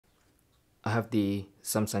I have the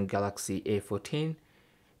Samsung Galaxy A14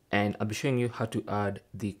 and I'll be showing you how to add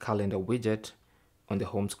the calendar widget on the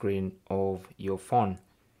home screen of your phone.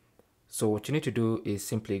 So what you need to do is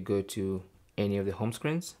simply go to any of the home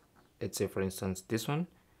screens. Let's say for instance this one,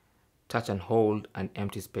 touch and hold an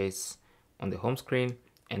empty space on the home screen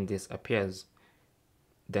and this appears.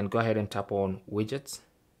 Then go ahead and tap on widgets.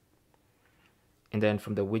 And then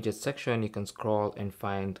from the widget section, you can scroll and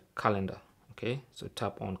find calendar. Okay, so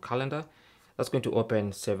tap on calendar. That's going to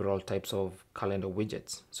open several types of calendar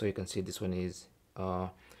widgets. So you can see this one is a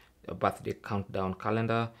birthday countdown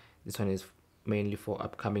calendar. This one is mainly for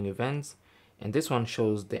upcoming events. And this one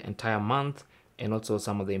shows the entire month and also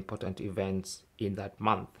some of the important events in that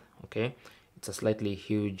month. Okay, it's a slightly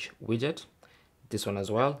huge widget. This one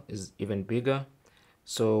as well is even bigger.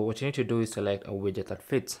 So what you need to do is select a widget that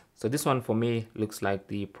fits. So this one for me looks like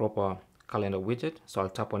the proper calendar widget. So I'll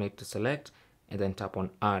tap on it to select and then tap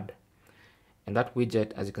on add. And that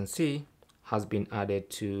widget, as you can see, has been added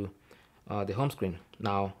to the home screen.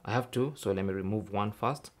 Now I have two, so let me remove one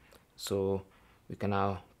first. So we can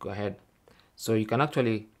now go ahead. So you can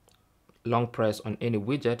actually long press on any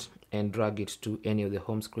widget and drag it to any of the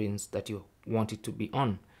home screens that you want it to be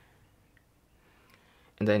on.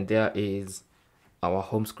 And then there is our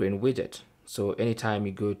home screen widget. So anytime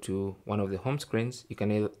you go to one of the home screens, you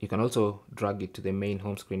can also drag it to the main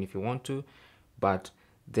home screen if you want to, but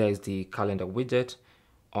there is the calendar widget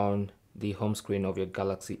on the home screen of your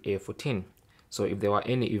Galaxy A14. So if there were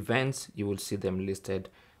any events, you will see them listed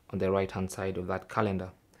on the right hand side of that calendar.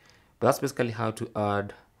 But that's basically how to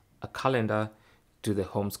add a calendar to the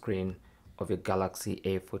home screen of your Galaxy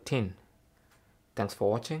A14. Thanks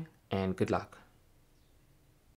for watching and good luck.